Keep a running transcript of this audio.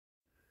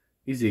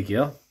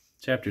Ezekiel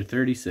chapter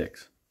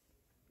 36.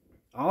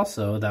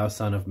 Also, thou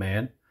son of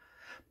man,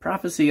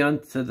 prophesy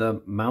unto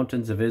the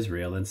mountains of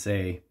Israel, and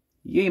say,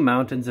 Ye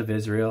mountains of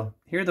Israel,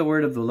 hear the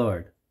word of the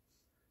Lord.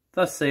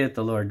 Thus saith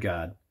the Lord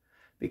God,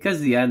 because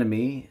the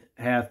enemy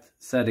hath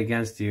said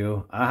against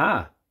you,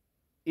 Aha!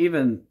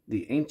 Even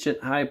the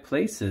ancient high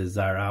places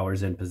are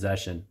ours in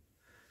possession.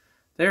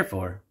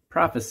 Therefore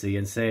prophesy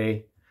and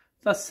say,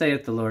 Thus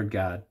saith the Lord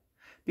God,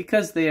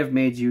 because they have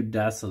made you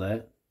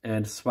desolate,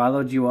 and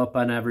swallowed you up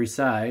on every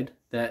side,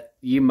 that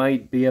ye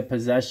might be a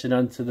possession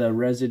unto the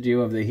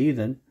residue of the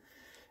heathen,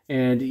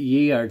 and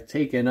ye are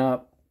taken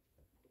up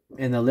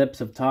in the lips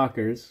of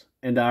talkers,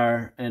 and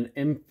are an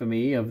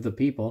infamy of the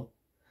people.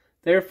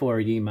 Therefore,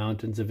 ye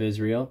mountains of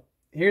Israel,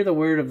 hear the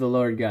word of the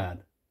Lord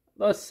God.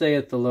 Thus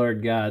saith the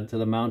Lord God to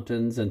the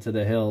mountains, and to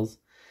the hills,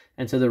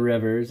 and to the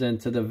rivers, and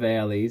to the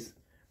valleys,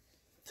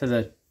 to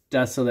the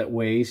desolate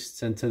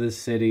wastes, and to the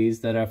cities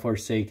that are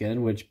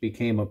forsaken, which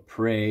became a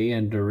prey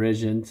and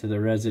derision to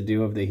the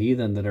residue of the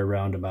heathen that are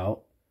round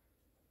about.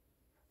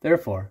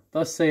 Therefore,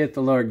 thus saith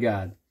the Lord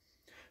God,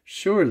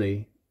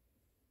 Surely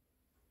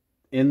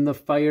in the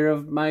fire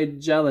of my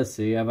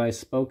jealousy have I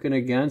spoken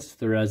against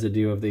the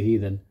residue of the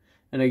heathen,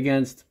 and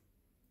against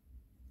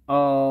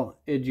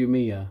all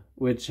Idumea,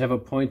 which have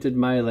appointed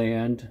my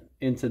land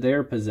into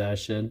their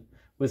possession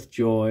with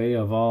joy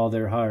of all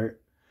their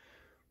heart,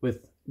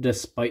 with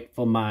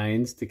despiteful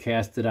minds to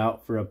cast it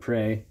out for a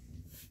prey.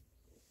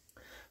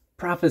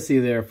 Prophesy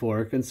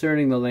therefore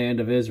concerning the land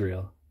of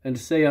Israel, and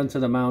say unto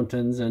the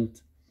mountains, and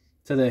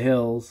to the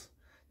hills,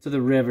 to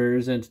the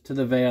rivers, and to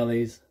the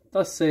valleys,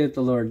 Thus saith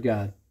the Lord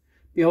God,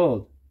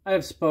 Behold, I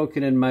have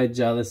spoken in my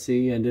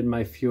jealousy and in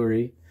my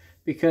fury,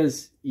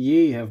 because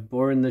ye have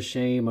borne the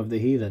shame of the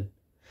heathen.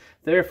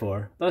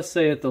 Therefore, thus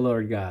saith the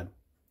Lord God,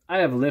 I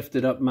have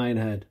lifted up mine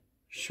head.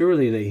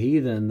 Surely the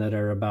heathen that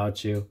are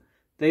about you,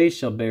 they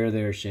shall bear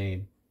their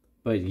shame.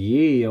 But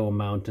ye, O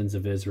mountains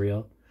of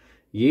Israel,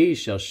 ye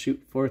shall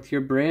shoot forth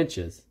your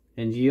branches,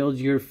 and yield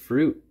your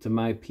fruit to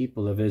my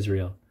people of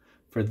Israel,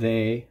 for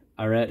they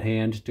are at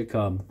hand to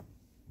come.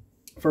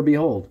 For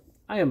behold,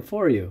 I am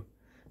for you,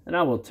 and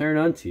I will turn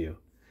unto you,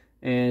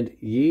 and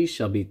ye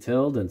shall be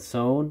tilled and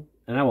sown,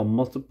 and I will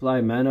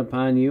multiply men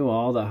upon you,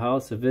 all the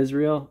house of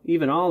Israel,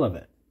 even all of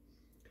it.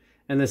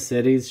 And the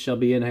cities shall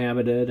be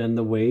inhabited, and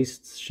the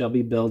wastes shall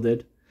be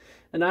builded,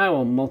 and I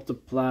will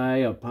multiply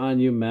upon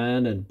you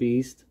men and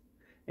beasts,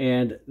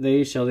 and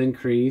they shall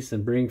increase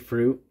and bring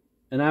fruit,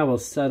 and I will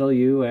settle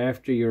you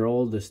after your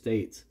old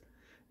estates,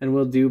 and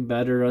will do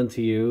better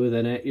unto you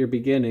than at your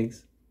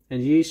beginnings,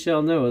 and ye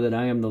shall know that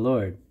I am the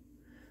Lord.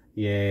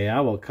 Yea,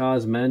 I will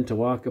cause men to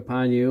walk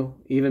upon you,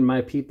 even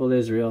my people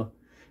Israel,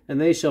 and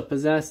they shall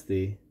possess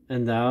thee,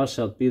 and thou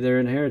shalt be their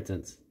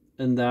inheritance,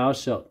 and thou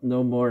shalt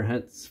no more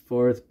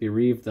henceforth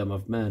bereave them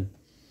of men.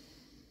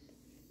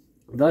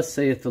 Thus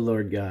saith the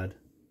Lord God,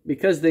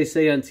 because they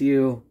say unto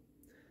you,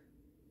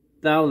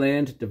 Thou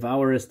land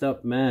devourest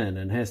up men,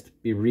 and hast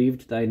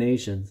bereaved thy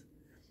nations.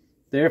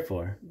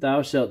 Therefore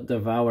thou shalt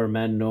devour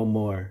men no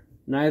more,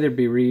 neither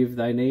bereave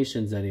thy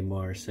nations any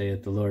more,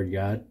 saith the Lord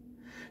God.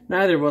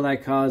 Neither will I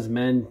cause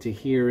men to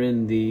hear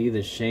in thee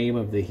the shame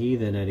of the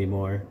heathen any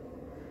more.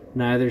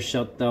 Neither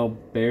shalt thou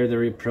bear the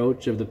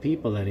reproach of the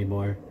people any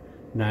more.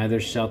 Neither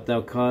shalt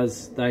thou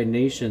cause thy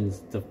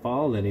nations to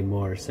fall any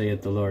more,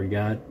 saith the Lord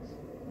God.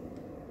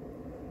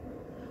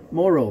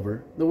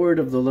 Moreover, the word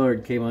of the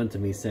Lord came unto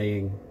me,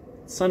 saying,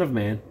 Son of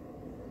man,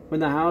 when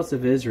the house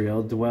of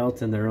Israel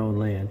dwelt in their own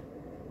land,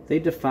 they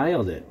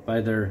defiled it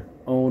by their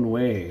own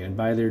way and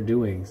by their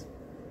doings.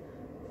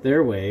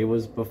 Their way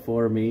was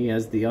before me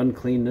as the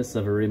uncleanness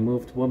of a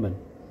removed woman.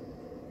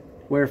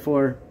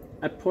 Wherefore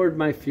I poured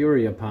my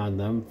fury upon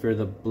them for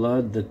the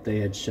blood that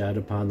they had shed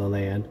upon the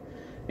land,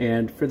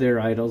 and for their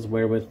idols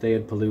wherewith they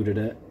had polluted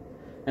it.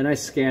 And I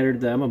scattered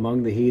them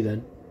among the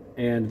heathen,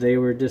 and they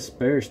were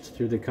dispersed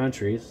through the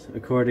countries.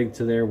 According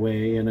to their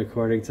way and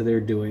according to their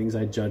doings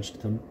I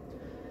judged them.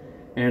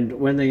 And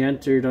when they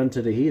entered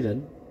unto the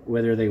heathen,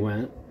 whither they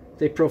went,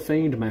 they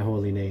profaned my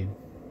holy name.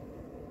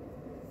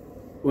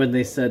 When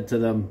they said to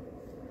them,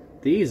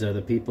 These are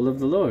the people of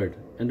the Lord,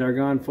 and are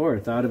gone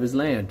forth out of his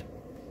land.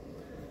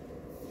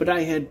 But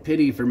I had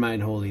pity for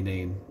mine holy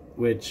name,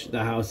 which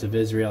the house of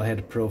Israel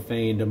had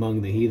profaned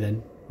among the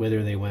heathen,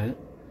 whither they went.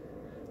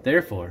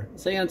 Therefore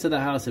say unto the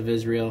house of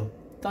Israel,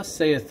 Thus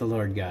saith the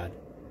Lord God,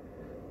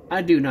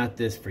 I do not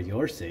this for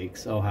your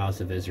sakes, O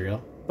house of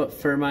Israel, but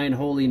for mine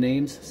holy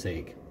name's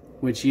sake,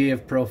 which ye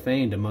have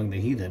profaned among the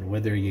heathen,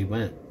 whither ye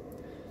went.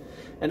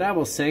 And I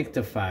will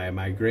sanctify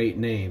my great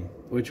name,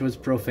 which was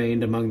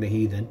profaned among the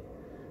heathen,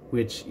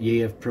 which ye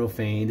have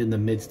profaned in the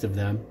midst of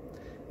them,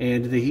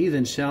 and the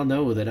heathen shall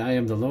know that I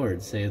am the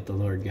Lord, saith the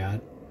Lord God,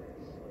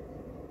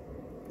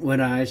 when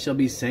I shall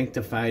be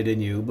sanctified in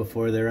you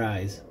before their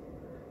eyes.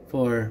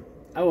 For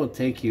I will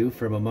take you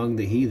from among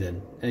the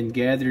heathen, and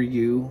gather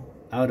you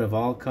out of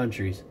all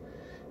countries,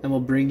 and will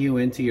bring you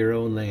into your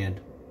own land.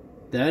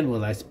 Then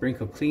will I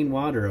sprinkle clean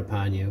water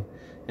upon you,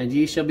 and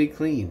ye shall be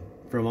clean.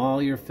 From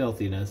all your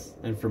filthiness,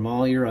 and from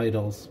all your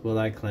idols will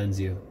I cleanse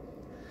you.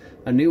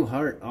 A new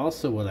heart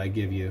also will I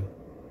give you,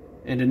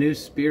 and a new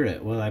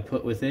spirit will I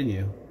put within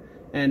you.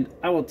 And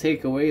I will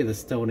take away the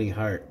stony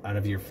heart out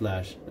of your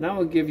flesh, and I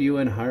will give you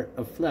an heart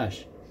of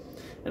flesh.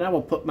 And I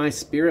will put my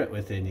spirit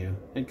within you,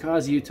 and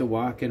cause you to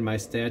walk in my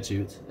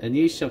statutes, and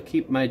ye shall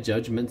keep my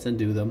judgments and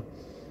do them.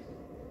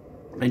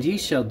 And ye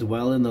shall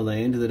dwell in the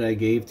land that I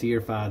gave to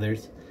your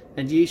fathers,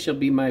 and ye shall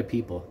be my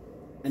people,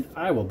 and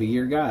I will be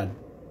your God.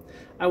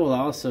 I will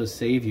also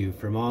save you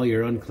from all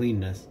your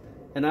uncleanness,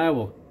 and I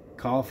will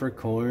call for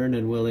corn,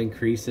 and will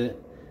increase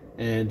it,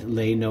 and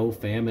lay no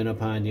famine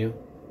upon you.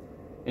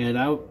 And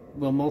I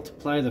will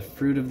multiply the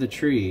fruit of the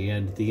tree,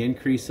 and the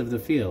increase of the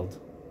field,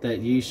 that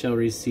ye shall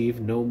receive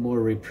no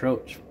more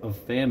reproach of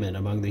famine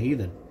among the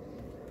heathen.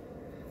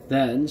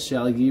 Then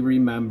shall ye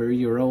remember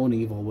your own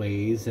evil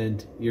ways,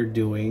 and your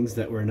doings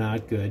that were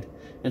not good,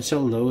 and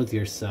shall loathe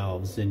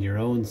yourselves in your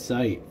own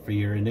sight for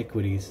your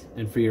iniquities,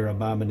 and for your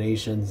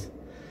abominations.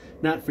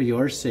 Not for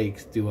your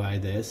sakes do I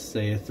this,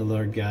 saith the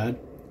Lord God.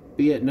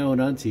 Be it known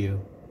unto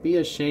you. Be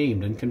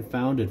ashamed and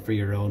confounded for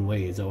your own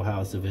ways, O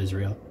house of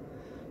Israel.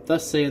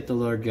 Thus saith the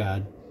Lord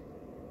God,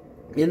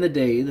 in the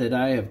day that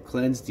I have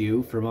cleansed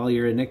you from all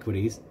your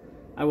iniquities,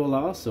 I will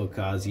also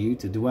cause you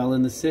to dwell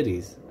in the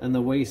cities, and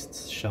the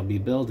wastes shall be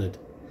builded,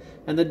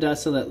 and the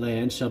desolate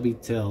land shall be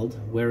tilled,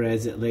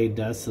 whereas it lay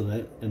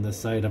desolate in the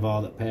sight of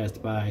all that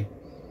passed by.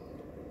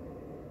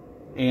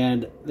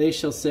 And they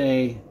shall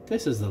say,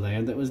 this is the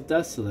land that was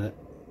desolate,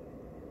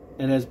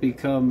 and has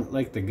become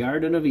like the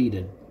Garden of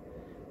Eden,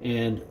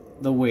 and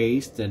the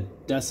waste and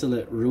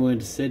desolate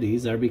ruined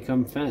cities are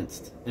become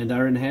fenced, and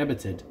are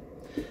inhabited.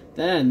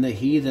 Then the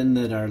heathen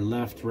that are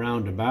left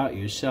round about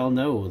you shall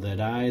know that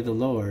I, the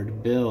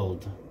Lord,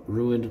 build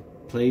ruined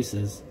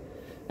places,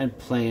 and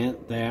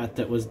plant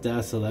that was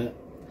desolate.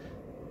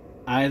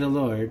 I, the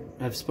Lord,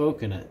 have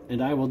spoken it,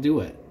 and I will do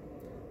it.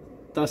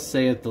 Thus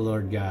saith the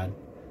Lord God,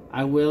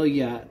 I will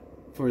yet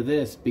for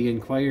this be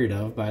inquired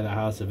of by the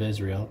house of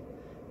Israel,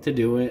 to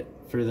do it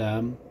for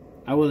them.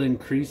 I will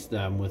increase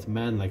them with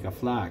men like a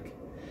flock,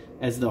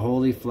 as the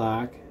holy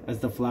flock, as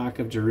the flock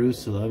of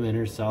Jerusalem in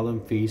her solemn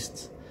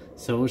feasts.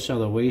 So shall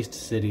the waste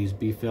cities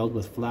be filled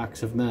with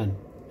flocks of men,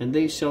 and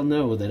they shall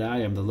know that I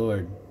am the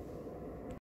Lord.